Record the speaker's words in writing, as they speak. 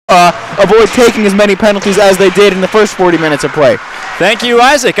avoid taking as many penalties as they did in the first 40 minutes of play. Thank you,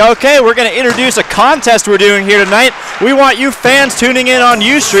 Isaac. Okay, we're going to introduce a contest we're doing here tonight. We want you fans tuning in on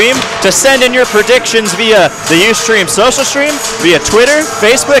Ustream to send in your predictions via the Ustream social stream, via Twitter,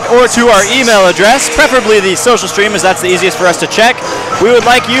 Facebook, or to our email address, preferably the social stream as that's the easiest for us to check. We would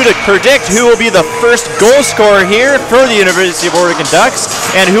like you to predict who will be the first goal scorer here for the University of Oregon Ducks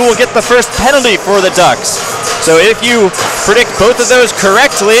and who will get the first penalty for the Ducks. So if you predict both of those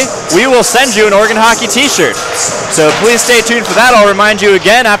correctly, we will send you an Oregon Hockey t-shirt. So please stay tuned for that. I'll remind you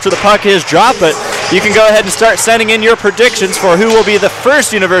again after the puck is dropped, but you can go ahead and start sending in your predictions for who will be the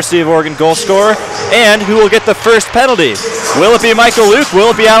first University of Oregon goal scorer and who will get the first penalty. Will it be Michael Luke? Will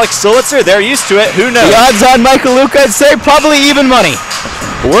it be Alex Solitzer? They're used to it. Who knows? The odds on Michael Luke, I'd say probably even money.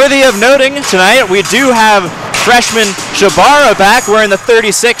 Worthy of noting tonight, we do have freshman Shabara back wearing the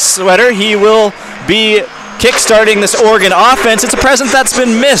 36 sweater. He will be kickstarting this Oregon offense. It's a present that's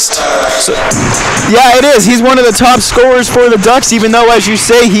been missed. Yeah, it is. He's one of the top scorers for the Ducks, even though, as you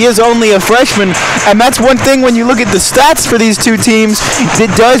say, he is only a freshman. And that's one thing when you look at the stats for these two teams, it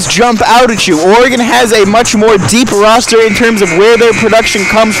does jump out at you. Oregon has a much more deep roster in terms of where their production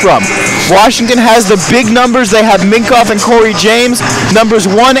comes from. Washington has the big numbers. They have Minkoff and Corey James, numbers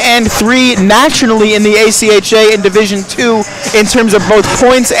 1 and 3 nationally in the ACHA in Division II in terms of both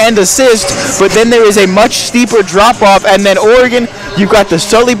points and assists. But then there is a much steeper drop-off, and then Oregon, you've got the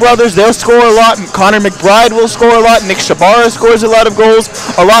Sully brothers. They'll score a lot. Connor McBride will score a lot. Nick Shabara scores a lot of goals.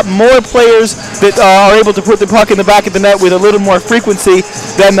 A lot more players that are able to put the puck in the back of the net with a little more frequency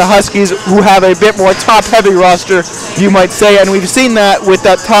than the Huskies, who have a bit more top-heavy roster, you might say. And we've seen that with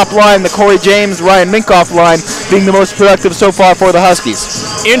that top line, the Corey James, Ryan Minkoff line, being the most productive so far for the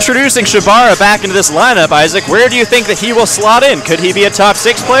Huskies. Introducing Shabara back into this lineup, Isaac, where do you think that he will slot in? Could he be a top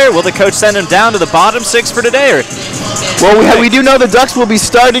 6 player? Will the coach send him down to the bottom 6 for today? Or? Well, we do know the Ducks will be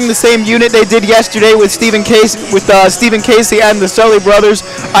starting the same unit they did yesterday with Stephen Casey and the Sully brothers.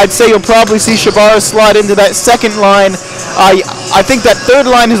 I'd say you'll probably see Shabara slot into that second line. I think that third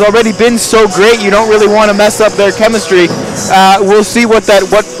line has already been so great, you don't really want to mess up their chemistry. We'll see what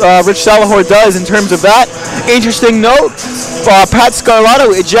Rich Salahor does in terms of that. Interesting note, Pat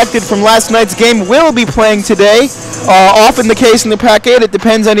Scarlato, ejected from last night's game, will be playing today. Often the case in the Pac-8, it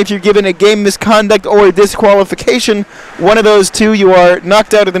depends on if you're given a game misconduct or a disqualification. One of those two, you are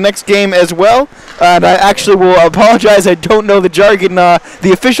knocked out of the next game as well. And I actually will apologize, I don't know the jargon,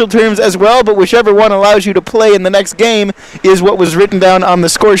 the official terms as well, but whichever one allows you to play in the next game is what was written down on the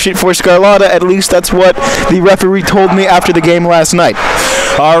score sheet for Scarlata. At least that's what the referee told me after the game last night.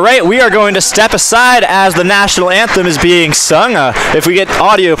 All right, we are going to step aside as the national anthem is being sung. If we get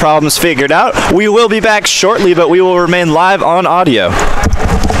audio problems figured out, we will be back shortly, but we will remain live on audio.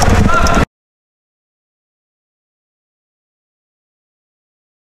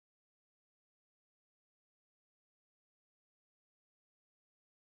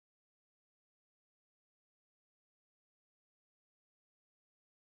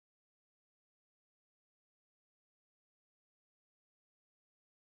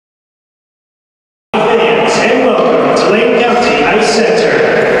 And welcome to Lane County Ice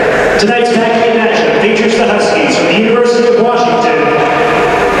Center. Tonight's Pac-8 matchup features the Huskies from the University of Washington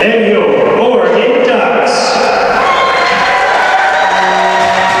and your Oregon Ducks.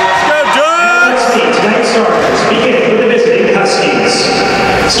 Let's meet tonight's starters, beginning with the visiting Huskies.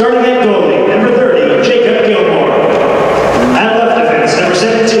 Starting at goalie, number 30, Jacob Gilmore. At left defense, number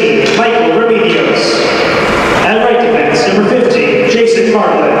 17, Michael Remedios. At right defense, number 15, Jason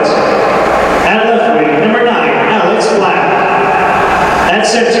Marlett. At left wing, number 9, Alex Black. At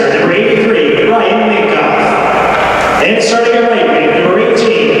center, number 83, Ryan Minkoff. And starting at right wing, number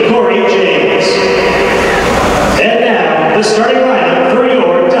 18, Corey James. And now, the starting lineup for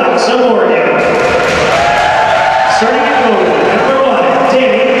your Ducks of Oregon. Starting at goal, number 1,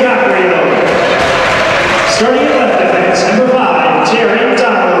 Danny Cockreo. Starting at left defense, number 5, Taryn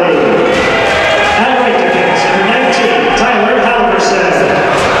Donnelly. At right defense, number 19, Tyler Halverson.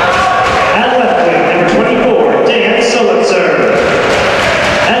 At left wing, number 24, Dan Solitzer.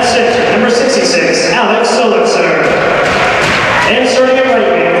 At center, number 66, Alex Solitzer. And starting at right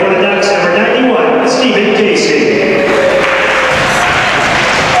wing for the Ducks, number 91, Stephen Casey.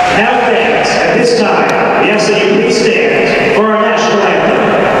 Now fans, at this time, we ask that you please stand for our national anthem.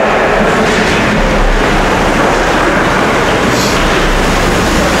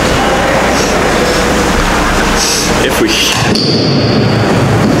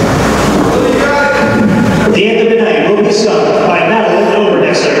 The anthem tonight will be sung by Madeline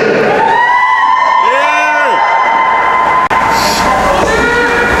Overnester.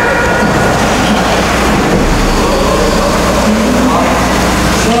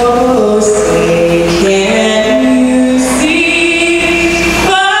 So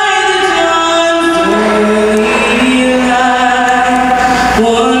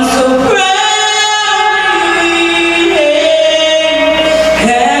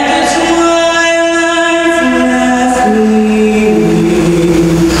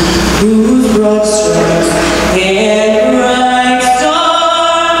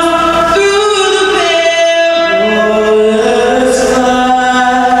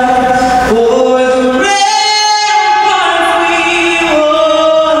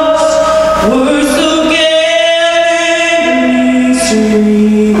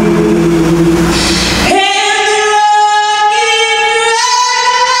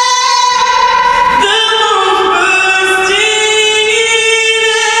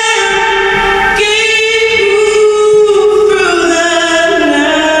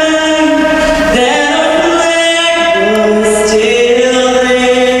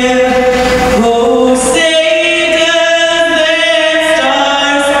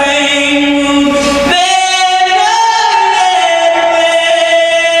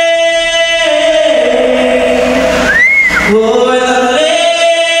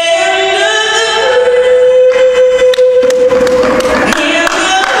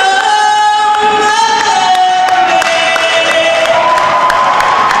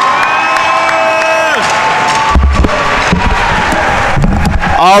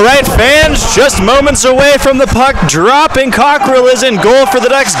All right, fans, just moments away from the puck dropping. Cockrell is in goal for the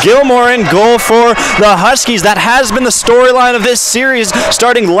Ducks. Gilmore in goal for the Huskies. That has been the storyline of this series,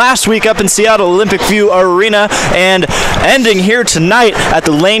 starting last week up in Seattle Olympic View Arena and ending here tonight at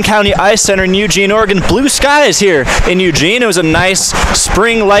the Lane County Ice Center in Eugene, Oregon. Blue skies here in Eugene. It was a nice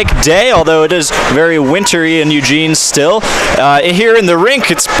spring-like day, although it is very wintry in Eugene still. Here in the rink,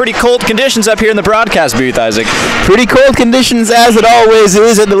 it's pretty cold conditions up here in the broadcast booth, Isaac. Pretty cold conditions, as it always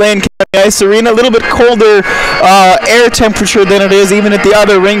is at the Lane County Ice Arena. A little bit colder air temperature than it is even at the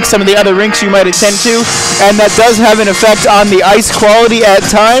other rinks, some of the other rinks you might attend to, and that does have an effect on the ice quality at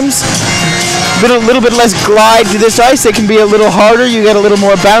times. A little bit less glide to this ice. It can be a little harder. You get a little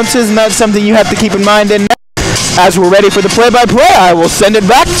more bounces, and that's something you have to keep in mind. And as we're ready for the play-by-play, I will send it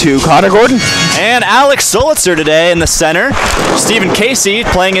back to Connor Gordon. And Alex Solitzer today in the center. Stephen Casey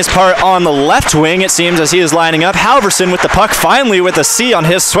playing his part on the left wing, it seems, as he is lining up. Halverson with the puck, finally with a C on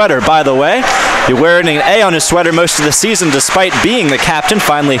his sweater, by the way. He wearing an A on his sweater most of the season despite being the captain.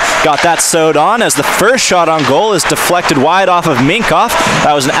 Finally got that sewed on as the first shot on goal is deflected wide off of Minkoff.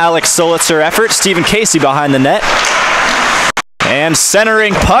 That was an Alex Solitzer effort. Stephen Casey behind the net. And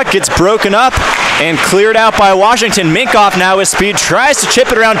centering puck gets broken up and cleared out by Washington. Minkoff now with speed tries to chip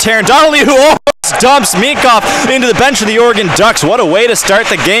it around Taryn Donnelly, who almost dumps Minkoff into the bench of the Oregon Ducks. What a way to start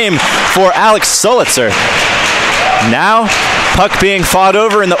the game for Alex Solitzer. Now, puck being fought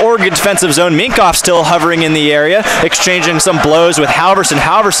over in the Oregon defensive zone. Minkoff still hovering in the area, exchanging some blows with Halverson.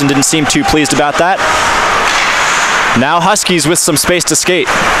 Halverson didn't seem too pleased about that. Now Huskies with some space to skate.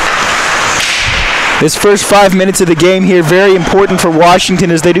 This first 5 minutes of the game here, very important for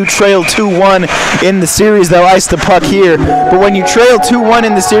Washington as they do trail 2-1 in the series. They'll ice the puck here. But when you trail 2-1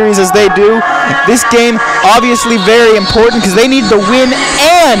 in the series as they do, this game obviously very important because they need the win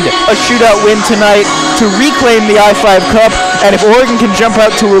and a shootout win tonight to reclaim the I-5 Cup. And if Oregon can jump out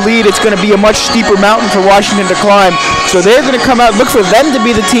to a lead, it's going to be a much steeper mountain for Washington to climb. So they're going to come out, look for them to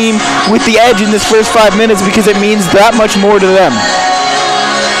be the team with the edge in this first 5 minutes because it means that much more to them.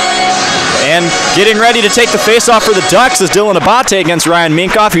 And getting ready to take the face-off for the Ducks is Dylan Abate against Ryan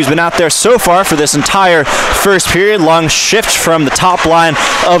Minkoff, who's been out there so far for this entire first period. Long shift from the top line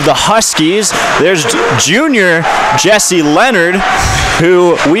of the Huskies. There's junior Jesse Leonard,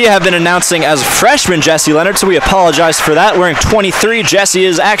 who we have been announcing as freshman Jesse Leonard, so we apologize for that. Wearing 23, Jesse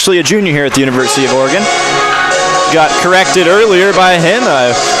is actually a junior here at the University of Oregon. Got corrected earlier by him.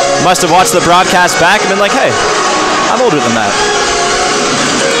 I must have watched the broadcast back and been like, hey, I'm older than that.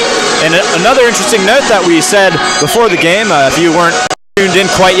 And another interesting note that we said before the game, if you weren't tuned in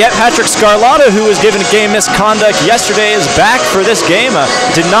quite yet, Patrick Scarlatta, who was given game misconduct yesterday, is back for this game.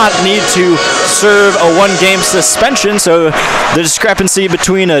 Did not need to serve a one-game suspension, so the discrepancy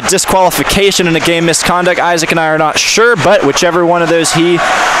between a disqualification and a game misconduct, Isaac and I are not sure, but whichever one of those he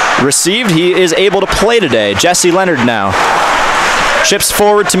received, he is able to play today. Jesse Leonard now. Chips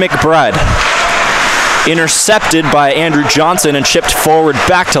forward to McBride. Intercepted by Andrew Johnson and chipped forward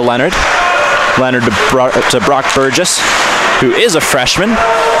back to Leonard. Leonard to Brock Burgess, who is a freshman.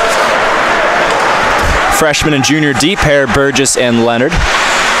 Freshman and junior D pair, Burgess and Leonard.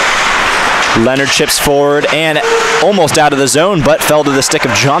 Leonard chips forward and almost out of the zone, but fell to the stick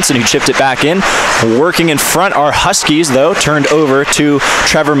of Johnson, who chipped it back in. Working in front are Huskies, though, turned over to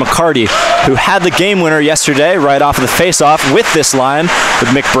Trevor McCarty, who had the game winner yesterday right off of the face-off with this line with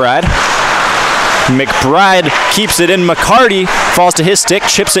McBride. McBride keeps it in. McCarty falls to his stick,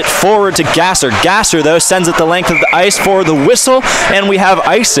 chips it forward to Gasser. Gasser, though, sends it the length of the ice for the whistle, and we have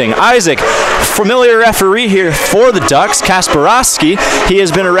icing. Isaac, familiar referee here for the Ducks, Kasparowski. He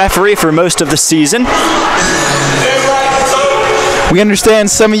has been a referee for most of the season. We understand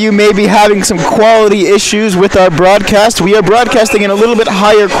some of you may be having some quality issues with our broadcast. We are broadcasting in a little bit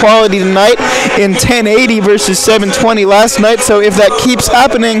higher quality tonight in 1080 versus 720 last night. So if that keeps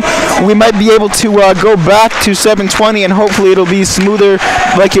happening, we might be able to go back to 720 and hopefully it'll be smoother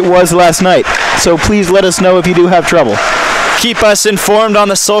like it was last night. So please let us know if you do have trouble. Keep us informed on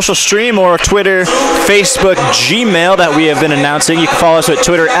the social stream or Twitter, Facebook, Gmail that we have been announcing. You can follow us at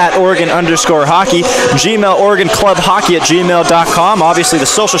Twitter at Oregon_hockey, Gmail, OregonClubHockey@gmail.com. Obviously, the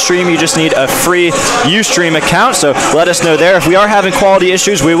social stream, you just need a free Ustream account, so let us know there. If we are having quality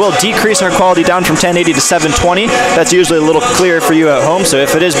issues, we will decrease our quality down from 1080 to 720. That's usually a little clearer for you at home, so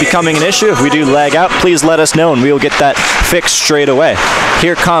if it is becoming an issue, if we do lag out, please let us know, and we will get that fixed straight away.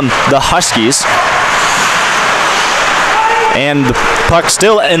 Here come the Huskies. And the puck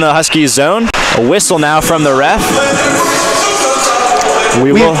still in the Huskies zone. A whistle now from the ref.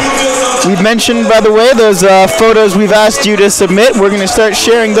 We will We've mentioned, by the way, those photos we've asked you to submit. We're going to start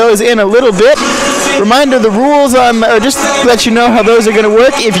sharing those in a little bit. Reminder, the rules, or just to let you know how those are going to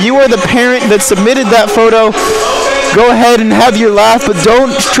work. If you are the parent that submitted that photo, go ahead and have your laugh, but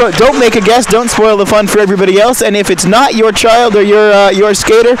don't make a guess. Don't spoil the fun for everybody else. And if it's not your child or your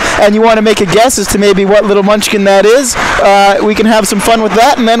skater, and you want to make a guess as to maybe what little munchkin that is, we can have some fun with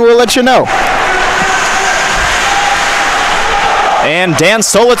that, and then we'll let you know. And Dan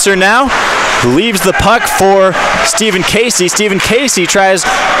Solitzer now leaves the puck for Stephen Casey. Stephen Casey tries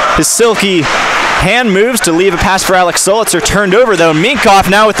his silky hand moves to leave a pass for Alex Solitzer. Turned over, though. Minkoff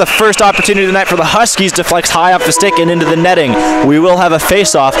now with the first opportunity tonight for the Huskies, deflects high off the stick and into the netting. We will have a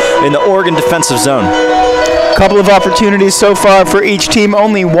face-off in the Oregon defensive zone. Couple of opportunities so far for each team.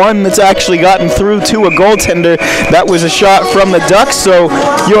 Only one that's actually gotten through to a goaltender. That was a shot from the Ducks. So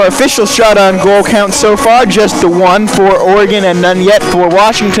your official shot on goal count so far, just the one for Oregon and none yet for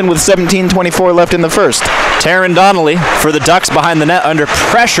Washington with 17:24 left in the first. Taryn Donnelly for the Ducks behind the net under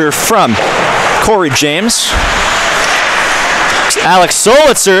pressure from Corey James. Alex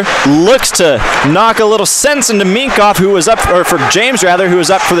Solitzer looks to knock a little sense into Minkoff, who was up, or for James rather, who was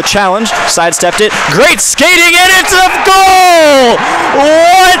up for the challenge. Sidestepped it. Great skating, and it's a goal!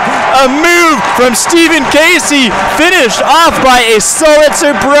 What a move from Stephen Casey, finished off by a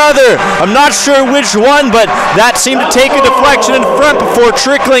Solitzer brother. I'm not sure which one, but that seemed to take a deflection in front before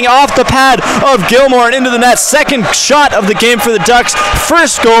trickling off the pad of Gilmore and into the net. Second shot of the game for the Ducks.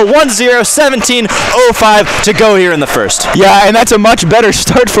 First goal, 1-0, 17:05 to go here in the first. Yeah, and that's a much better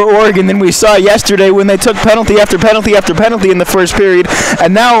start for Oregon than we saw yesterday when they took penalty after penalty after penalty in the first period,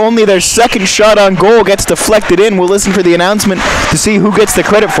 and now only their second shot on goal gets deflected in. We'll listen for the announcement to see who gets the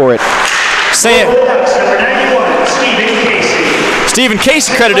credit for it. Say it. Stephen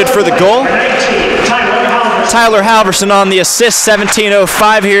Casey credited for the goal. Tyler Halverson on the assist.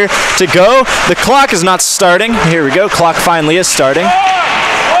 17:05 here to go. The clock is not starting. Here we go. Clock finally is starting.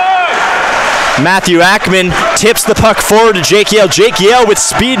 Matthew Ackman tips the puck forward to Jake Yale. Jake Yale with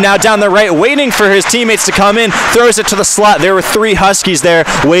speed now down the right, waiting for his teammates to come in. Throws it to the slot. There were three Huskies there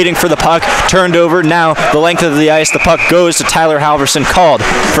waiting for the puck. Turned over. Now the length of the ice. The puck goes to Tyler Halverson, called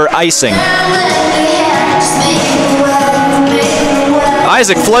for icing.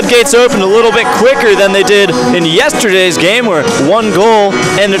 Isaac, floodgates opened a little bit quicker than they did in yesterday's game, where one goal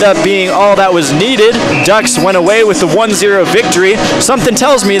ended up being all that was needed. Ducks went away with the 1-0 victory. Something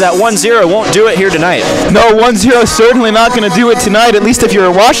tells me that 1-0 won't do it here tonight. No, 1-0 certainly not going to do it tonight. At least if you're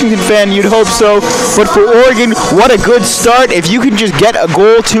a Washington fan, you'd hope so. But for Oregon, what a good start. If you can just get a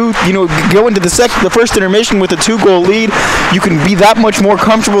goal to, go into the first intermission with a 2-goal lead, you can be that much more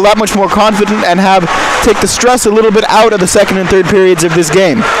comfortable, that much more confident, and take the stress a little bit out of the second and third periods of this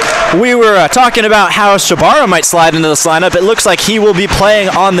game. We were talking about how Shabara might slide into this lineup. It looks like he will be playing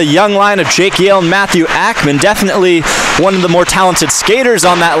on the young line of Jake Yale and Matthew Ackman. Definitely one of the more talented skaters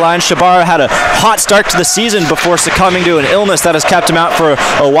on that line. Shabara had a hot start to the season before succumbing to an illness that has kept him out for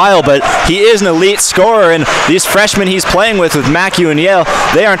a while, but he is an elite scorer, and these freshmen he's playing with Matthew and Yale,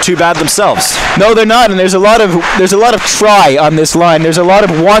 they aren't too bad themselves. No, they're not, and there's a lot of try on this line. There's a lot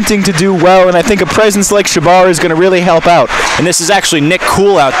of wanting to do well, and I think a presence like Shabara is going to really help out. And this is actually Nick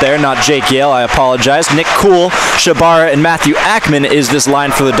Cool out there, not Jake Yale, I apologize. Nick Cool, Shabara, and Matthew Ackman is this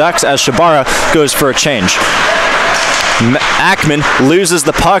line for the Ducks as Shabara goes for a change. Ackman loses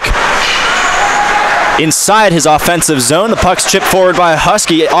the puck inside his offensive zone. The puck's chipped forward by a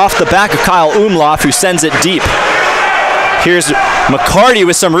Husky off the back of Kyle Umlauf, who sends it deep. Here's McCarty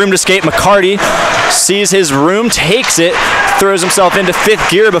with some room to skate. McCarty sees his room, takes it, throws himself into fifth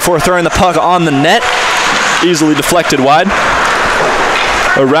gear before throwing the puck on the net. Easily deflected wide.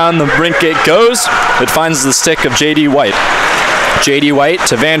 Around the rink it goes. It finds the stick of J.D. White. J.D. White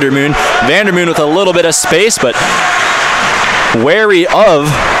to Vandermoon. Vandermoon with a little bit of space, but wary of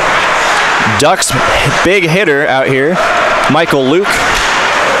Ducks' big hitter out here, Michael Luke.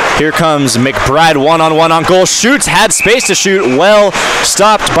 Here comes McBride, one-on-one on goal. Shoots, had space to shoot. Well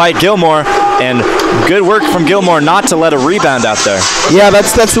stopped by Gilmore, and good work from Gilmore not to let a rebound out there. Yeah,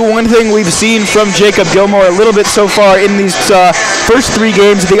 that's the one thing we've seen from Jacob Gilmore a little bit so far in these first 3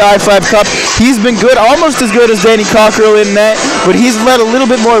 games of the I-5 Cup. He's been good, almost as good as Danny Cockrell in net, but he's let a little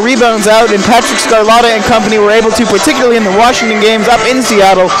bit more rebounds out, and Patrick Scarlotta and company were able to, particularly in the Washington games up in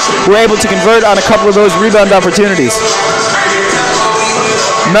Seattle, were able to convert on a couple of those rebound opportunities.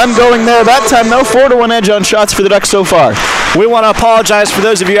 None going there that time, though. 4-1 edge on shots for the Ducks so far. We want to apologize for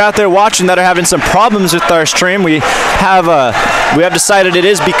those of you out there watching that are having some problems with our stream. We have decided it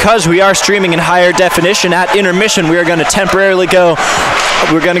is because we are streaming in higher definition. At intermission, we are going to temporarily go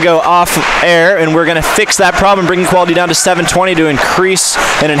we're going to go off air, and we're going to fix that problem, bringing quality down to 720 to increase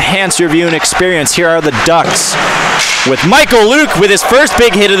and enhance your viewing experience. Here are the Ducks with Michael Luke with his first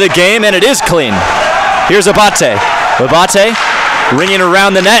big hit of the game, and it is clean. Here's Abate. Abate ringing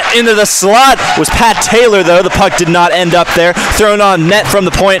around the net into the slot was Pat Taylor, though. The puck did not end up there. Thrown on net from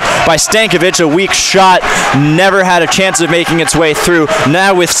the point by Stankovic. A weak shot. Never had a chance of making its way through.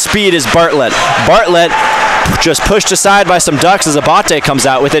 Now with speed is Bartlett. Bartlett just pushed aside by some Ducks as Abate comes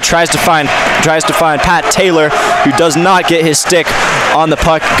out with it. Tries to find Pat Taylor, who does not get his stick on the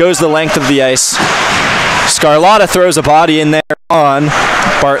puck. Goes the length of the ice. Scarlotta throws a body in there on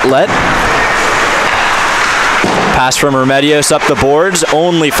Bartlett. Pass from Remedios up the boards,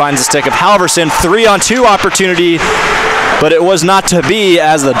 only finds the stick of Halverson. 3-on-2 opportunity, but it was not to be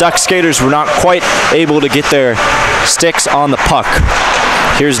as the Duck skaters were not quite able to get their sticks on the puck.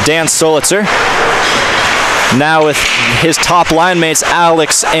 Here's Dan Solitzer. Now with his top line mates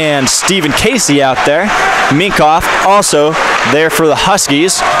Alex and Stephen Casey out there. Minkoff also there for the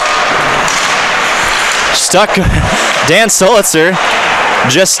Huskies. Stuck Dan Solitzer.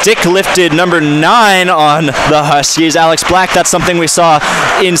 Just stick lifted number 9 on the Huskies. Alex Black, that's something we saw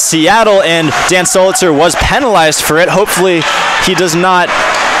in Seattle, and Dan Solitzer was penalized for it. Hopefully he does not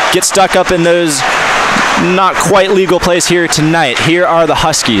get stuck up in those not quite legal plays here tonight. Here are the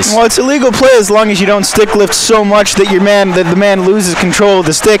Huskies. Well, it's a legal play as long as you don't stick lift so much that the man loses control of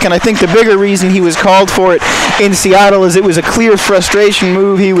the stick, and I think the bigger reason he was called for it in Seattle is it was a clear frustration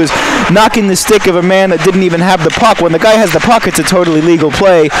move. He was knocking the stick of a man that didn't even have the puck. When the guy has the puck, it's a totally legal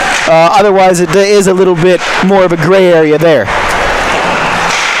play. Otherwise, it is a little bit more of a gray area there.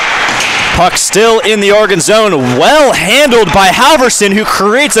 Puck still in the Oregon zone, well handled by Halverson, who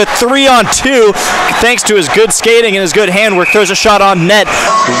creates a 3-on-2 thanks to his good skating and his good handwork. Throws a shot on net,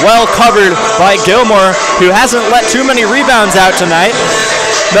 well covered by Gilmore, who hasn't let too many rebounds out tonight.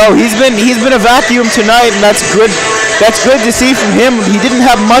 No, he's been a vacuum tonight, and that's good. That's good to see from him. He didn't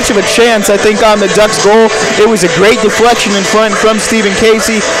have much of a chance, I think, on the Ducks' goal. It was a great deflection in front from Stephen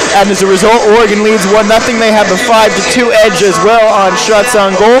Casey, and as a result, Oregon leads 1-0. They have the 5-2 edge as well on shots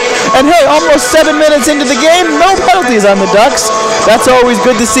on goal. And hey, almost 7 minutes into the game, no penalties on the Ducks. That's always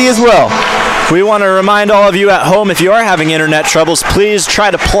good to see as well. We want to remind all of you at home, if you are having internet troubles, please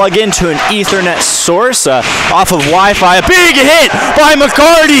try to plug into an Ethernet source off of Wi-Fi. A big hit by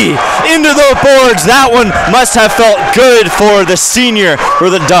McCarty into the boards. That one must have felt good for the senior for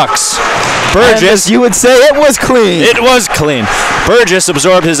the Ducks. Burgess, you would say it was clean. It was clean. Burgess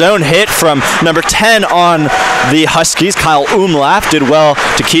absorbed his own hit from number 10 on the Huskies. Kyle Umlauf did well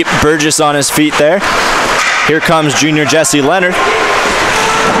to keep Burgess on his feet there. Here comes junior Jesse Leonard.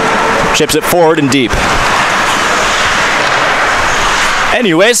 Chips it forward and deep.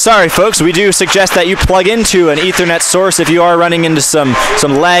 Anyways, sorry folks, we do suggest that you plug into an Ethernet source if you are running into some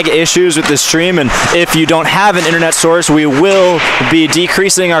lag issues with the stream, and if you don't have an internet source, we will be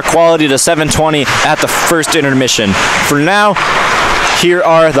decreasing our quality to 720 at the first intermission. For now, here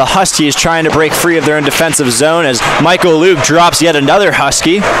are the Huskies trying to break free of their own defensive zone as Michael Luke drops yet another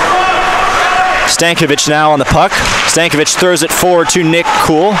Husky. Stankovic now on the puck. Stankovic throws it forward to Nick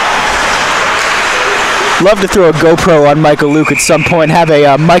Kuhl. Love to throw a GoPro on Michael Luke at some point, have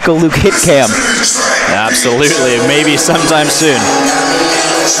a Michael Luke hit cam. Absolutely, maybe sometime soon.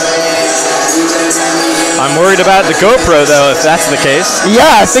 I'm worried about the GoPro though, if that's the case.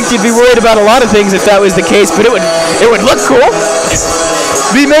 Yeah, I think you'd be worried about a lot of things if that was the case, but it would look cool.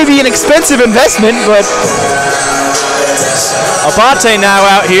 Be maybe an expensive investment, but Abate now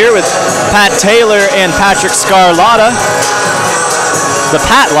out here with Pat Taylor and Patrick Scarlotta. The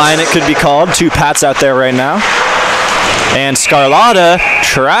Pat line, it could be called. 2 Pats out there right now. And Scarlotta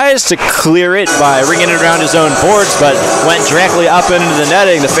tries to clear it by ringing it around his own boards, but went directly up into the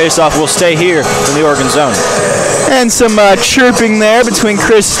netting. The faceoff will stay here in the Oregon zone. And some chirping there between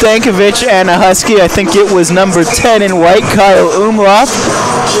Chris Stankovic and a Husky. I think it was number 10 in white, Kyle Umlauf.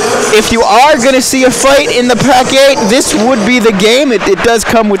 If you are going to see a fight in the Pac-8, this would be the game. It does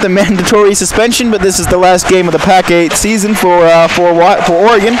come with a mandatory suspension, but this is the last game of the Pac-8 season for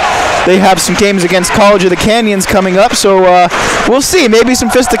Oregon. They have some games against College of the Canyons coming up, so we'll see. Maybe some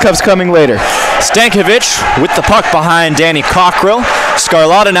fisticuffs coming later. Stankovic with the puck behind Danny Cockrell.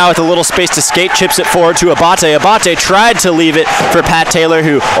 Scarlotta now with a little space to skate, chips it forward to Abate. Abate tried to leave it for Pat Taylor,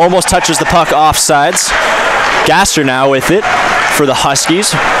 who almost touches the puck offsides. Gaster now with it for the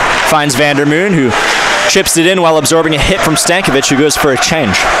Huskies. Finds Vandermoon, who chips it in while absorbing a hit from Stankovic, who goes for a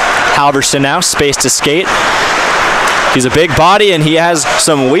change. Halverson now, space to skate. He's a big body, and he has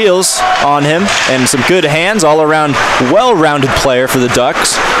some wheels on him and some good hands, all-around, well-rounded player for the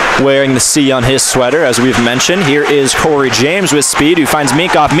Ducks, wearing the C on his sweater, as we've mentioned. Here is Corey James with speed, who finds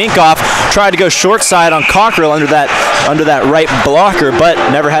Minkoff. Minkoff tried to go short side on Cockrell under that right blocker, but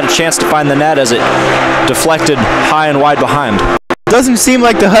never had a chance to find the net as it deflected high and wide behind. Doesn't seem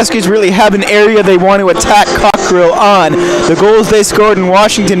like the Huskies really have an area they want to attack Cockrell on. The goals they scored in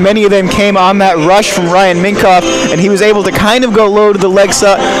Washington, many of them came on that rush from Ryan Minkoff, and he was able to kind of go low to the leg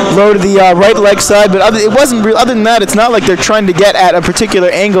side, low to the right leg side. But it wasn't real. Other than that, it's not like they're trying to get at a particular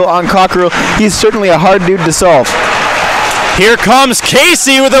angle on Cockrell. He's certainly a hard dude to solve. Here comes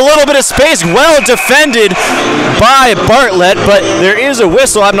Casey with a little bit of space, well defended by Bartlett, but there is a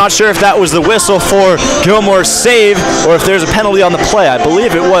whistle. I'm not sure if that was the whistle for Gilmore's save or if there's a penalty on the play. I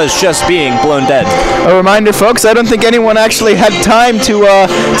believe it was just being blown dead. A reminder, folks, I don't think anyone actually had time to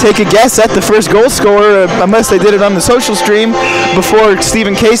take a guess at the first goal scorer unless they did it on the social stream before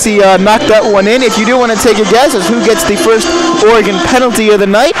Stephen Casey knocked that one in. If you do want to take a guess as who gets the first Oregon penalty of the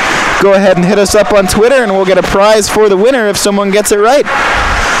night, go ahead and hit us up on Twitter and we'll get a prize for the winner if someone gets it right.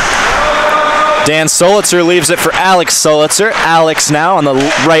 Dan Solitzer leaves it for Alex Solitzer. Alex now on the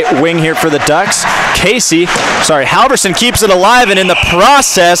right wing here for the Ducks. Halverson keeps it alive, and in the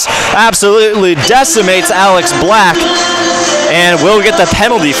process absolutely decimates Alex Black and will get the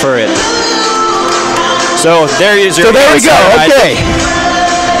penalty for it. So there is your there we go. Okay.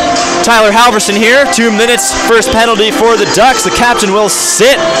 Tyler Halverson here, 2 minutes, first penalty for the Ducks. The captain will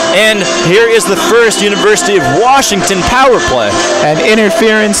sit, and here is the first University of Washington power play. And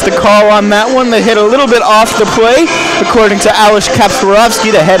interference, the call on that one. They hit a little bit off the play, according to Alish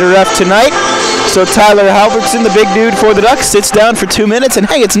Kapswarovsky, the header ref tonight. So Tyler Halverson, the big dude for the Ducks, sits down for 2 minutes, and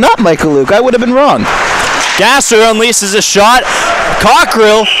hey, it's not Michael Luke. I would have been wrong. Gasser unleashes a shot.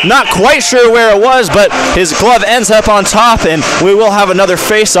 Cockrell, not quite sure where it was, but his glove ends up on top, and we will have another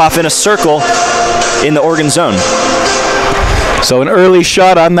face-off in a circle in the Oregon zone. So an early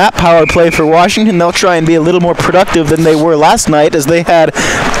shot on that power play for Washington. They'll try and be a little more productive than they were last night, as they had,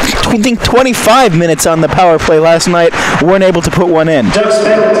 I think, 25 minutes on the power play last night, weren't able to put one in. Ducks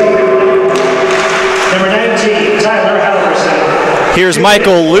penalty. Number 19, Tyler Halverson. Here's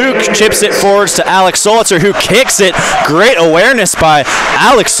Michael Luke, chips it forwards to Alex Solitzer, who kicks it. Great awareness by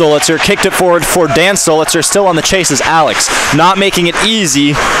Alex Solitzer. Kicked it forward for Dan Solitzer. Still on the chase is Alex. Not making it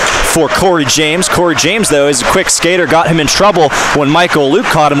easy for Corey James. Corey James, though, is a quick skater. Got him in trouble when Michael Luke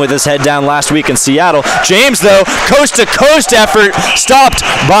caught him with his head down last week in Seattle. James, though, coast-to-coast effort stopped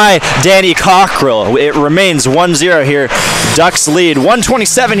by Danny Cockrell. It remains 1-0 here. Ducks lead.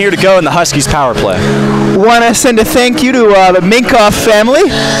 1:27 here to go in the Huskies power play. Want to send a thank you to the Minkoff family.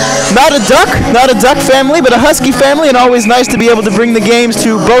 Not a Duck family, but a Husky family, and always nice to be able to bring the games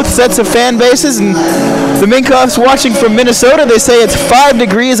to both sets of fan bases. And the Minkoffs watching from Minnesota, they say it's 5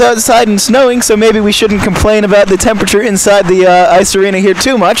 degrees outside and snowing, so maybe we shouldn't complain about the temperature inside the ice arena here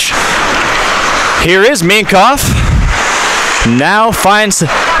too much. Here is Minkoff. Now finds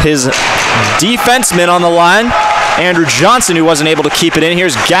his defenseman on the line. Andrew Johnson, who wasn't able to keep it in.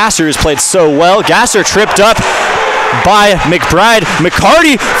 Here's Gasser, who's played so well. Gasser tripped up by McBride.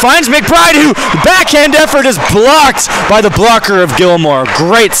 McCarty finds McBride, who backhand effort is blocked by the blocker of Gilmore.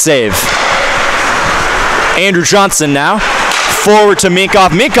 Great save. Andrew Johnson now. Forward to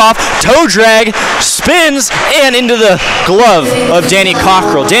Minkoff. Minkoff, toe drag, spins, and into the glove of Danny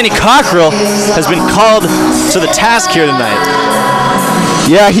Cockrell. Danny Cockrell has been called to the task here tonight.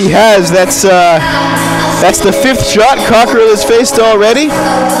 Yeah, he has. That's the 5th shot Cockrell has faced already.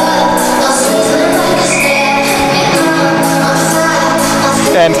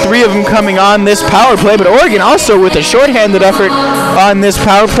 And 3 of them coming on this power play, but Oregon also with a shorthanded effort on this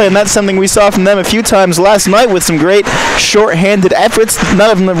power play, and that's something we saw from them a few times last night with some great shorthanded efforts.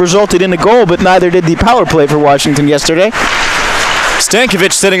 None of them have resulted in a goal, but neither did the power play for Washington yesterday.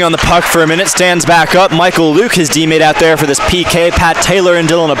 Stankovic sitting on the puck for a minute, stands back up. Michael Luke, his teammate out there for this PK. Pat Taylor and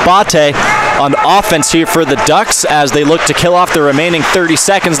Dylan Abate on offense here for the Ducks as they look to kill off the remaining 30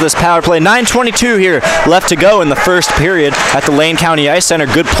 seconds of this power play. 9:22 here left to go in the first period at the Lane County Ice Center.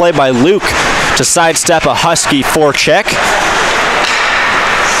 Good play by Luke to sidestep a Husky forecheck.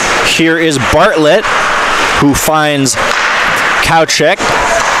 Here is Bartlett, who finds Kowchek.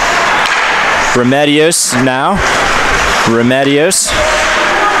 Remedios now. Remedios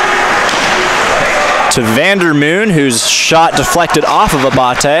to Vandermoon, whose shot deflected off of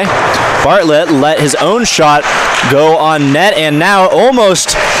Abate. Bartlett let his own shot go on net, and now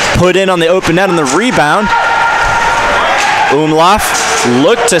almost put in on the open net on the rebound. Umlauf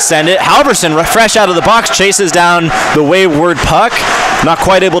looked to send it. Halverson, fresh out of the box, chases down the wayward puck. Not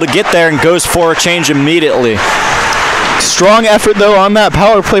quite able to get there and goes for a change immediately. Strong effort, though, on that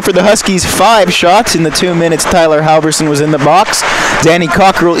power play for the Huskies. 5 shots in the 2 minutes Tyler Halverson was in the box. Danny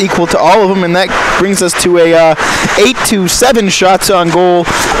Cockrell equal to all of them, and that brings us to a 8-7 shots on goal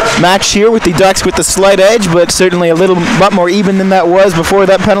match here with the Ducks with the slight edge, but certainly a little lot more even than that was before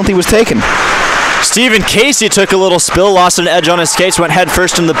that penalty was taken. Stephen Casey took a little spill, lost an edge on his skates, went head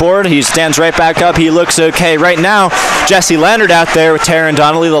first in the board. He stands right back up. He looks okay. Right now, Jesse Leonard out there with Taryn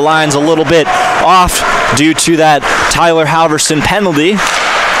Donnelly. The line's a little bit off due to that Tyler Halverson penalty.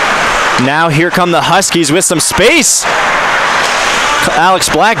 Now here come the Huskies with some space. Alex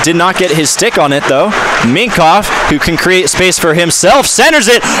Black did not get his stick on it, though. Minkoff, who can create space for himself, centers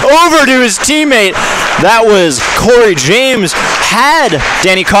it over to his teammate. That was Corey James. Had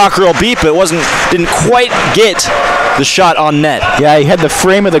Danny Cockrell beat, but didn't quite get the shot on net. Yeah, he had the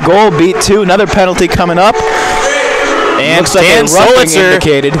frame of the goal beat, too. Another penalty coming up. And looks like Dan Solitzer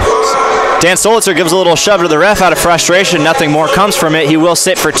indicated. Dan Solitzer gives a little shove to the ref out of frustration. Nothing more comes from it. He will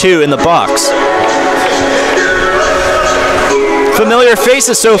sit for 2 in the box. Familiar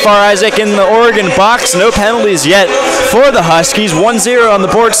faces so far, Isaac, in the Oregon box. No penalties yet for the Huskies. 1-0 on the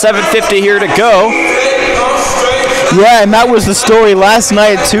board, 7:50 here to go. Yeah, and that was the story last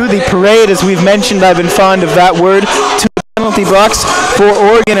night, too. The parade, as we've mentioned, I've been fond of that word, to the penalty box for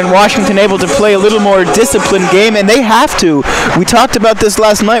Oregon and Washington, able to play a little more disciplined game, and they have to. We talked about this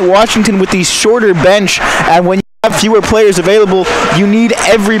last night, Washington with the shorter bench, and when have fewer players available, you need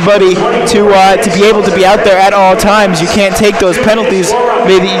everybody to be able to be out there at all times. You can't take those penalties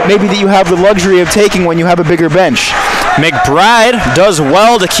maybe that you have the luxury of taking when you have a bigger bench. McBride does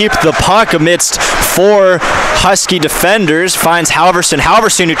well to keep the puck amidst 4 Husky defenders, finds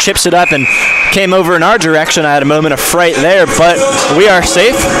Halverson who chips it up and came over in our direction. I had a moment of fright there, but we are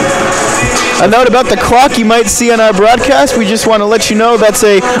safe. A note about the clock you might see on our broadcast. We just want to let you know that's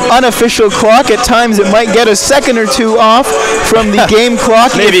a unofficial clock. At times it might get a second or 2 off from the game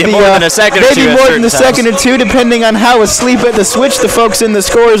clock. Maybe more than a second or 2. Maybe more than a second or 2, depending on how asleep at the switch the folks in the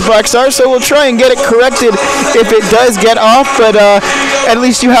scorer's box are. So we'll try and get it corrected if it does get off. But at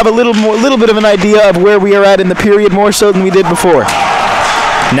least you have a little bit of an idea of where we are at in the period, more so than we did before.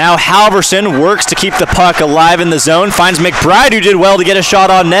 Now Halverson works to keep the puck alive in the zone. Finds McBride, who did well to get a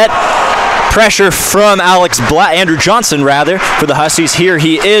shot on net. Pressure from Andrew Johnson, for the Huskies. Here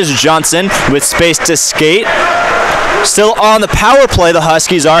he is, Johnson, with space to skate. Still on the power play, the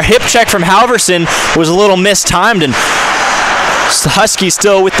Huskies are. Hip check from Halverson was a little mistimed, and the Huskies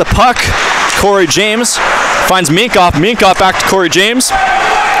still with the puck. Corey James finds Minkoff. Minkoff back to Corey James.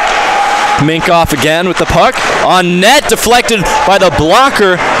 Minkoff again with the puck. On net, deflected by the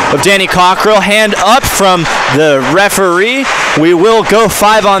blocker of Danny Cockrell. Hand up from the referee. We will go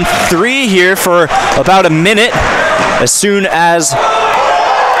 5-on-3 here for about a minute. As soon as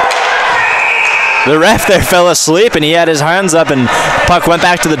the ref there fell asleep and he had his hands up and puck went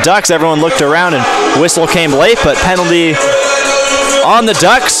back to the Ducks. Everyone looked around and whistle came late, but penalty on the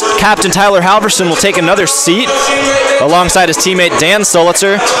Ducks. Captain Tyler Halverson will take another seat alongside his teammate Dan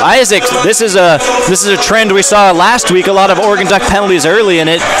Solitzer. Isaac, this is a trend we saw last week. A lot of Oregon Duck penalties early, and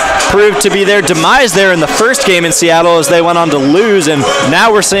it proved to be their demise there in the first game in Seattle as they went on to lose, and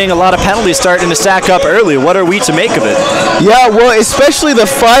now we're seeing a lot of penalties starting to stack up early. What are we to make of it? Yeah, well, especially the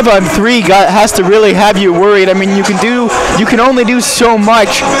 5-on-3 has to really have you worried. I mean, you can only do so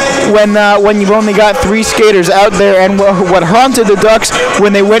much when you've only got 3 skaters out there, and what haunted the Ducks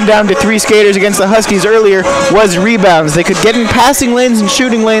when they went down to 3 skaters against the Huskies earlier was rebounds. They could get in passing lanes and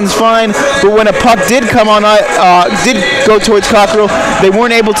shooting lanes fine, but when a puck did come on, did go towards Cockrell, they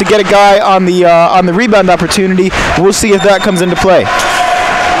weren't able to get a guy on the rebound opportunity. We'll see if that comes into play.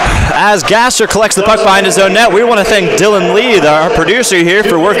 As Gasser collects the puck behind his own net, we want to thank Dylan Lee, our producer here,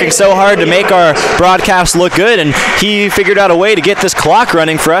 for working so hard to make our broadcast look good, and he figured out a way to get this clock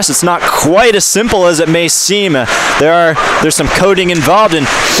running for us. It's not quite as simple as it may seem. There's some coding involved, and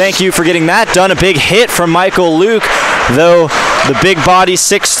thank you for getting that done. A big hit from Michael Luke, though the big body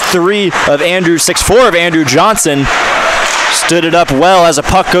 6'4" of Andrew Johnson stood it up well as a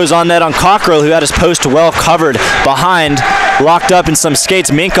puck goes on net on Cockrell, who had his post well covered behind. Locked up in some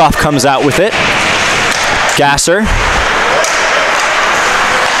skates. Minkoff comes out with it. Gasser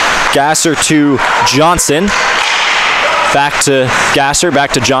to Johnson. Back to Gasser,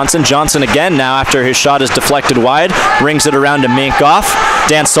 back to Johnson. Johnson again now after his shot is deflected wide. Rings it around to Minkoff.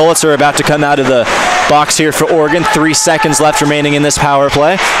 Dan Solitzer about to come out of the box here for Oregon. 3 seconds left remaining in this power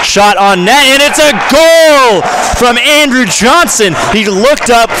play. Shot on net, and it's a goal from Andrew Johnson. He looked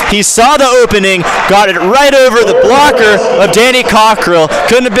up, he saw the opening, got it right over the blocker of Danny Cockrell.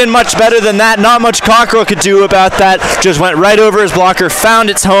 Couldn't have been much better than that. Not much Cockrell could do about that. Just went right over his blocker, found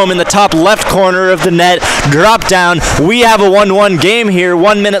its home in the top left corner of the net, dropped down. We have a 1-1 game here.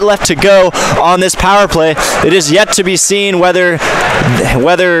 1 minute left to go on this power play. It is yet to be seen whether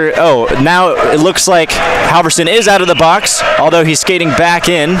now it looks like Halverson is out of the box, although he's skating back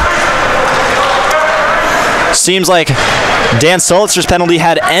in. Seems like Dan Solitzer's penalty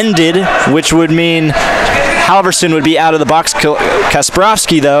had ended, which would mean Halverson would be out of the box.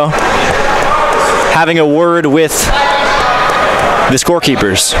 Kasparovsky, though, having a word with the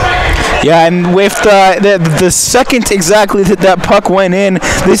scorekeepers. Yeah, and with the second exactly that puck went in,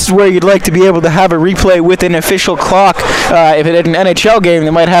 this is where you'd like to be able to have a replay with an official clock. If it had an NHL game,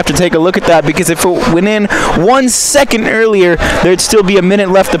 they might have to take a look at that, because if it went in 1 second earlier, there'd still be a minute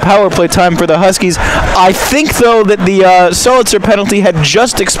left of power play time for the Huskies. I think, though, that the Solitzer penalty had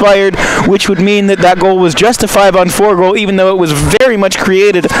just expired, which would mean that goal was just a 5-on-4 goal, even though it was very much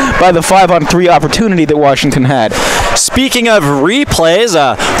created by the 5-on-3 opportunity that Washington had. Speaking of replays,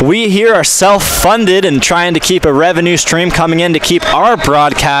 we here are self-funded and trying to keep a revenue stream coming in to keep our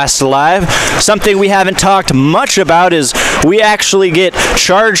broadcast alive. Something we haven't talked much about is we actually get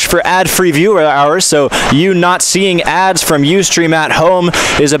charged for ad-free viewer hours, so you not seeing ads from Ustream at home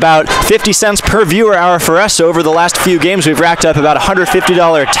is about 50 cents per viewer hour for us. So over the last few games, we've racked up about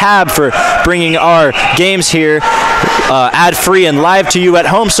 $150 tab for bringing our games here ad-free and live to you at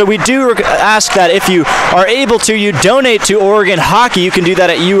home. So we do ask that if you are able to, you donate to Oregon Hockey. You can do that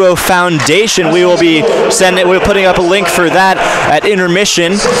at UO Foundation. We will be putting up a link for that at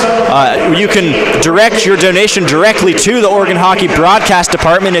intermission. You can direct your donation directly to the Oregon Hockey Broadcast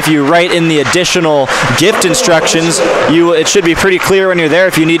Department if you write in the additional gift instructions. It should be pretty clear when you're there.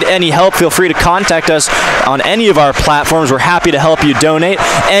 If you need any help, feel free to contact us on any of our platforms. We're happy to help you donate.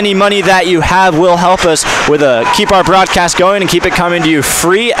 Any money that you have will help us with keep our broadcast going and keep it coming to you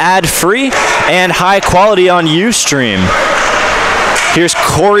free, ad-free, and high quality on Ustream. Here's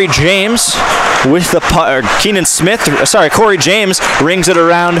Corey James with the Keenan Smith. Corey James rings it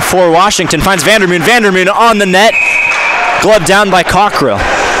around for Washington. Finds Vandermoon. Vandermoon on the net. Glove down by Cockrell.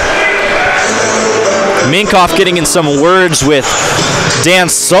 Minkoff getting in some words with Dan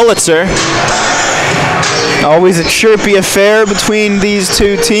Solitzer. Always a chirpy affair between these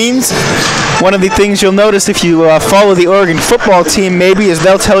two teams. One of the things you'll notice if you follow the Oregon football team maybe is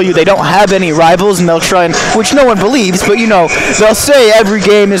they'll tell you they don't have any rivals, and they'll try and, which no one believes, but they'll say every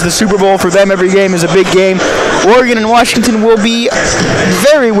game is the Super Bowl for them, every game is a big game. Oregon and Washington will be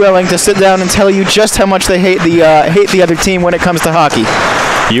very willing to sit down and tell you just how much they hate the other team when it comes to hockey.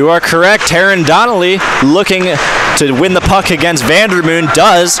 You are correct. Taryn Donnelly looking to win the puck against Vandermoon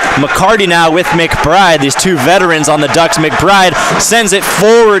does. McCarty now with McBride. These two veterans on the Ducks. McBride sends it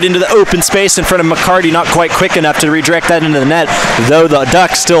forward into the open space in front of McCarty. Not quite quick enough to redirect that into the net, though the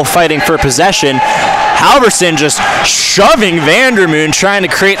Ducks still fighting for possession. Halverson just shoving Vandermoon, trying to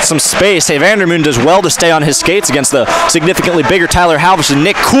create some space. Hey, Vandermoon does well to stay on his skates against the significantly bigger Tyler Halverson.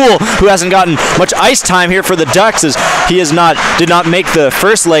 Nick Kuhl, who hasn't gotten much ice time here for the Ducks, as he did not make the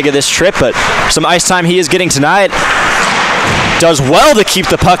first leg of this trip, but some ice time he is getting tonight. Does well to keep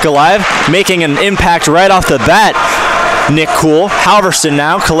the puck alive, making an impact right off the bat. Nick Kuhl. Halverson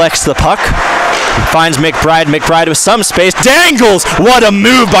now collects the puck. Finds McBride. McBride with some space. Dangles! What a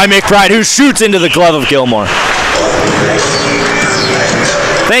move by McBride, who shoots into the glove of Gilmore.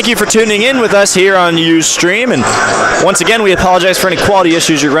 Thank you for tuning in with us here on Ustream, and once again we apologize for any quality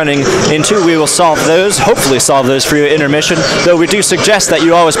issues you're running into. We will hopefully solve those for you at intermission, though we do suggest that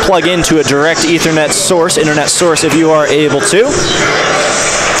you always plug into a direct internet source if you are able to.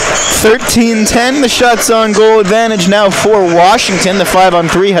 13-10, the shots on goal advantage now for Washington. The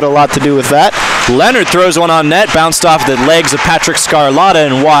 5-on-3 had a lot to do with that. Leonard throws one on net, bounced off the legs of Patrick Scarlotta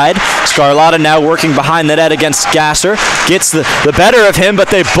and wide. Scarlotta now working behind the net against Gasser. Gets the better of him, but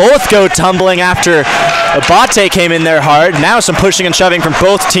they both go tumbling after Abate came in there hard. Now some pushing and shoving from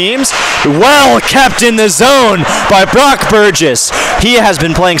both teams. Well kept in the zone by Brock Burgess. He has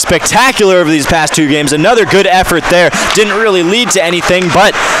been playing spectacular over these past two games. Another good effort there. Didn't really lead to anything,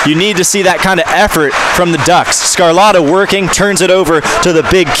 but you need to see that kind of effort from the Ducks. Scarlotta working, turns it over to the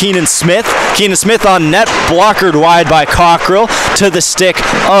big Keenan Smith. Keenan Smith on net, blockered wide by Cockrell to the stick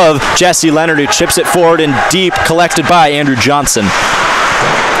of Jesse Leonard, who chips it forward and deep, collected by Andrew Johnson.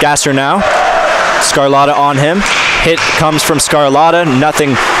 Gasser now. Scarlotta on him. Hit comes from Scarlotta,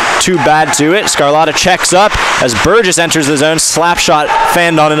 nothing too bad to it. Scarlotta checks up as Burgess enters the zone. Slap shot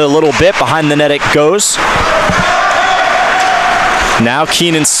fanned on it a little bit. Behind the net it goes. Now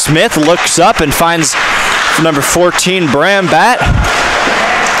Keenan Smith looks up and finds number 14, Brambat.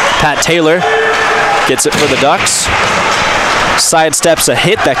 Pat Taylor gets it for the Ducks. Sidesteps a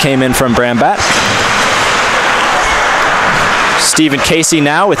hit that came in from Brambat. Stephen Casey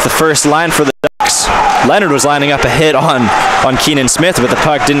now with the first line for the Ducks. Leonard was lining up a hit on Keenan Smith, but the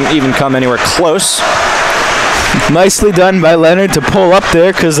puck didn't even come anywhere close. Nicely done by Leonard to pull up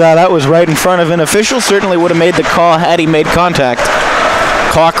there, because that was right in front of an official. Certainly would have made the call had he made contact.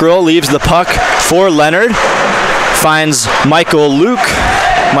 Cockrell leaves the puck for Leonard. Finds Michael Luke.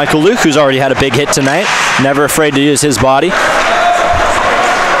 Michael Luke, who's already had a big hit tonight. Never afraid to use his body.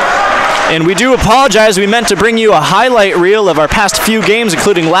 And we do apologize. We meant to bring you a highlight reel of our past few games,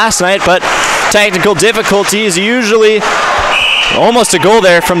 including last night, but technical difficulties, usually almost a goal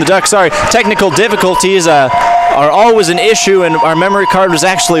there from the Ducks. Sorry, technical difficulties are always an issue, and our memory card was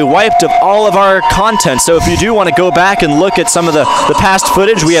actually wiped of all of our content. So if you do want to go back and look at some of the past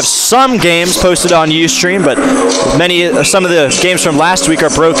footage, we have some games posted on Ustream, but some of the games from last week are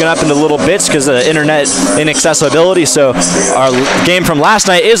broken up into little bits because of internet inaccessibility. So our game from last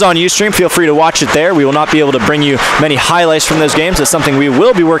night is on Ustream. Feel free to watch it there. We will not be able to bring you many highlights from those games. It's something we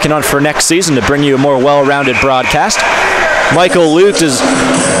will be working on for next season to bring you a more well-rounded broadcast. Michael Luke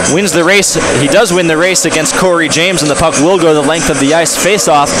wins the race. He does win the race against Corey James, and the puck will go the length of the ice,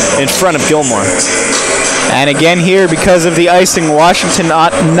 face-off in front of Gilmore. And again here, because of the icing, Washington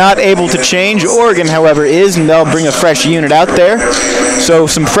not able to change. Oregon, however, is, and they'll bring a fresh unit out there. So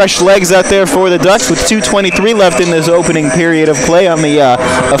some fresh legs out there for the Ducks with 2:23 left in this opening period of play on the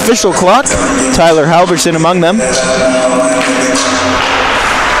official clock. Tyler Halverson among them.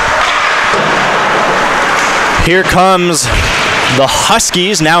 Here comes the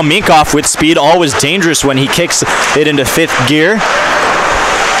Huskies. Now Minkoff with speed, always dangerous when he kicks it into fifth gear.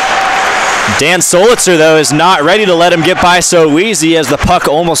 Dan Solitzer, though, is not ready to let him get by so easy as the puck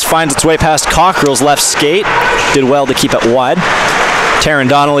almost finds its way past Cockrell's left skate. Did well to keep it wide. Taron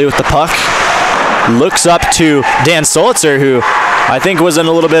Donnelly with the puck. Looks up to Dan Solitzer, who I think was in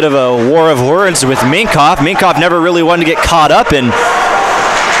a little bit of a war of words with Minkoff. Minkoff never really wanted to get caught up in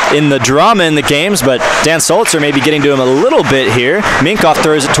the drama in the games, but Dan Solitzer may be getting to him a little bit here. Minkoff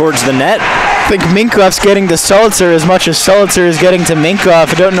throws it towards the net. I think Minkoff's getting to Solitzer as much as Solitzer is getting to Minkoff.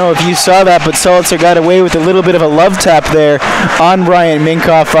 I don't know if you saw that, but Solitzer got away with a little bit of a love tap there on Ryan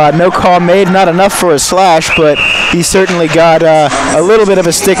Minkoff. No call made, not enough for a slash, but he certainly got a little bit of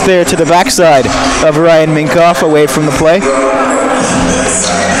a stick there to the backside of Ryan Minkoff away from the play.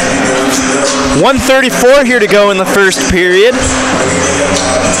 1:34 here to go in the first period.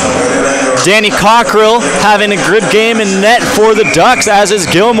 Danny Cockrell having a good game in net for the Ducks, as is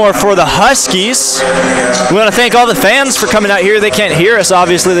Gilmore for the Huskies. We want to thank all the fans for coming out here. They can't hear us,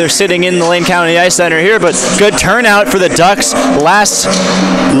 obviously. They're sitting in the Lane County Ice Center here, but good turnout for the Ducks. Last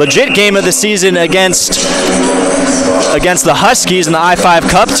legit game of the season against the Huskies in the I-5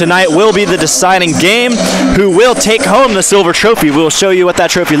 Cup. Tonight will be the deciding game. Who will take home the silver trophy? We'll show you what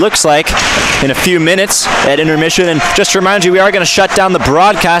that trophy looks like in a few minutes at intermission. And just to remind you, we are going to shut down the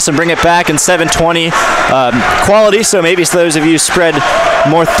broadcast and bring it back in 720 quality, so maybe those of you spread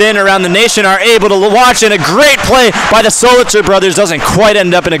more thin around the nation are able to watch. And a great play by the Solitzer brothers doesn't quite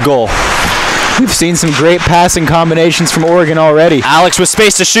end up in a goal. We've seen some great passing combinations from Oregon already. Alex with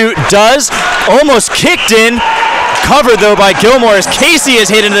space to shoot, does, almost kicked in. Covered, though, by Gilmore as Casey is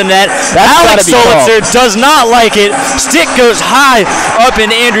hit into the net. Alex Solitzer does not like it. Stick goes high up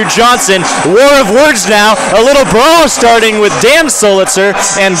in Andrew Johnson. War of words now. A little brawl starting with Dan Solitzer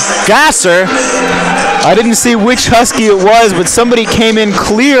and Gasser. I didn't see which Husky it was, but somebody came in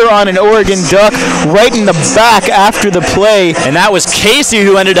clear on an Oregon Duck right in the back after the play. And that was Casey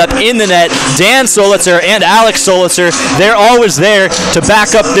who ended up in the net. Dan Solitzer and Alex Solitzer, they're always there to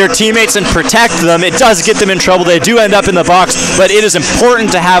back up their teammates and protect them. It does get them in trouble. They do end up in the box, but it is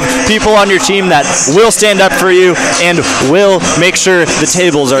important to have people on your team that will stand up for you and will make sure the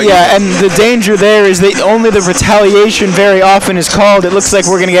tables are even. And the danger there is that only the retaliation very often is called. It looks like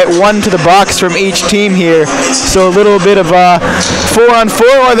we're going to get one to the box from each team here, so a little bit of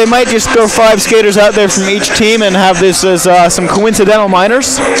 4-on-4, or they might just throw 5 skaters out there from each team and have this as some coincidental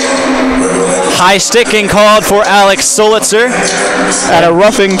minors. High sticking called for Alex Solitzer. And a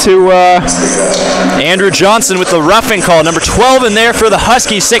roughing to Andrew Johnson with the roughing call. Number 12 in there for the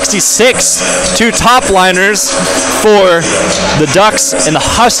Huskies, 66. Two top liners for the Ducks and the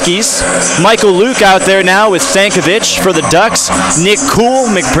Huskies. Michael Luke out there now with Stankovic for the Ducks. Nick Cool,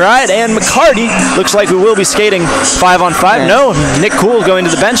 McBride, and McCarty. Looks like we will be skating 5-on-5. No, Nick Cool going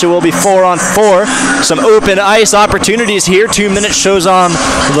to the bench. It will be 4-on-4. Some open ice opportunities here. 2 minutes shows on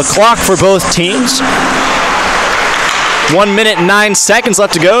the clock for both teams. 1 minute and 9 seconds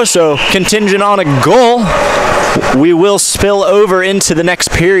left to go, so contingent on a goal, we will spill over into the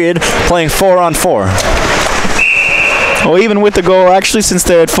next period playing 4-on-4. Well, even with the goal, actually, since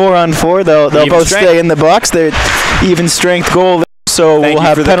they're at 4-on-4, they'll both stay in the box. They're even strength goal, so we'll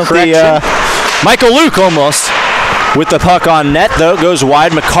have penalty. Michael Luke almost with the puck on net, though. Goes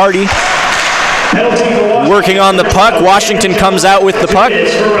wide. McCarty working on the puck. Washington comes out with the puck.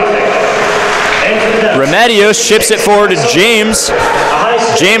 Remedios chips it forward to James.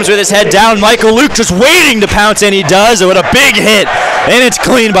 James with his head down. Michael Luke just waiting to pounce, and he does. What a big hit. And it's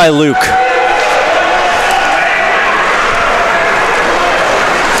clean by Luke.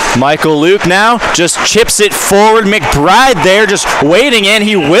 Michael Luke now just chips it forward. McBride there just waiting in.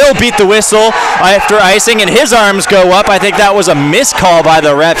 He will beat the whistle after icing, and his arms go up. I think that was a miscall by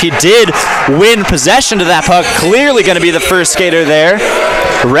the ref. He did win possession to that puck. Clearly going to be the first skater there.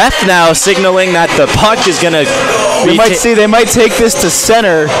 Ref now signaling that the puck is going to be... They might take this to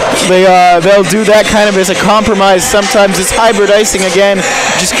center. They'll do that kind of as a compromise. Sometimes this hybrid icing, again,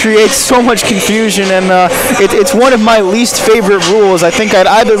 just creates so much confusion, and it's one of my least favorite rules. I think I'd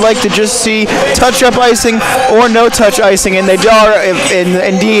either like to just see touch-up icing or no-touch icing, and they are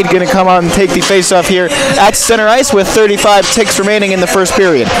indeed going to come on and take the face-off here at center ice with 35 ticks remaining in the first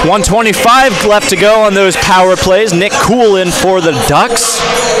period. 1:25 left to go on those power plays. Nick Cool in for the Ducks,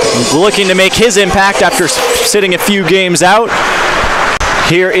 looking to make his impact after sitting a few games out.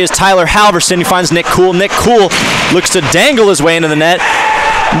 Here is Tyler Halverson. He finds Nick Cool. Nick Cool looks to dangle his way into the net.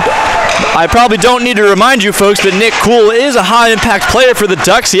 I probably don't need to remind you folks that Nick Cool is a high-impact player for the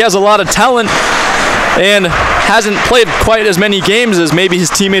Ducks. He has a lot of talent and hasn't played quite as many games as maybe his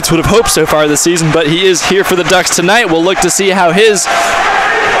teammates would have hoped so far this season, but he is here for the Ducks tonight. We'll look to see how his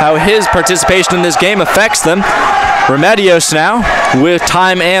participation in this game affects them. Remedios now, with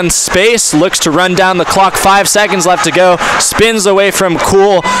time and space, looks to run down the clock. 5 seconds left to go. Spins away from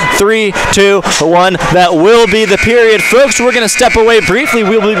Cool. 3, 2, 1. That will be the period. Folks, we're going to step away briefly.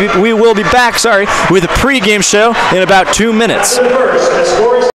 We will be back, with a pregame show in about 2 minutes.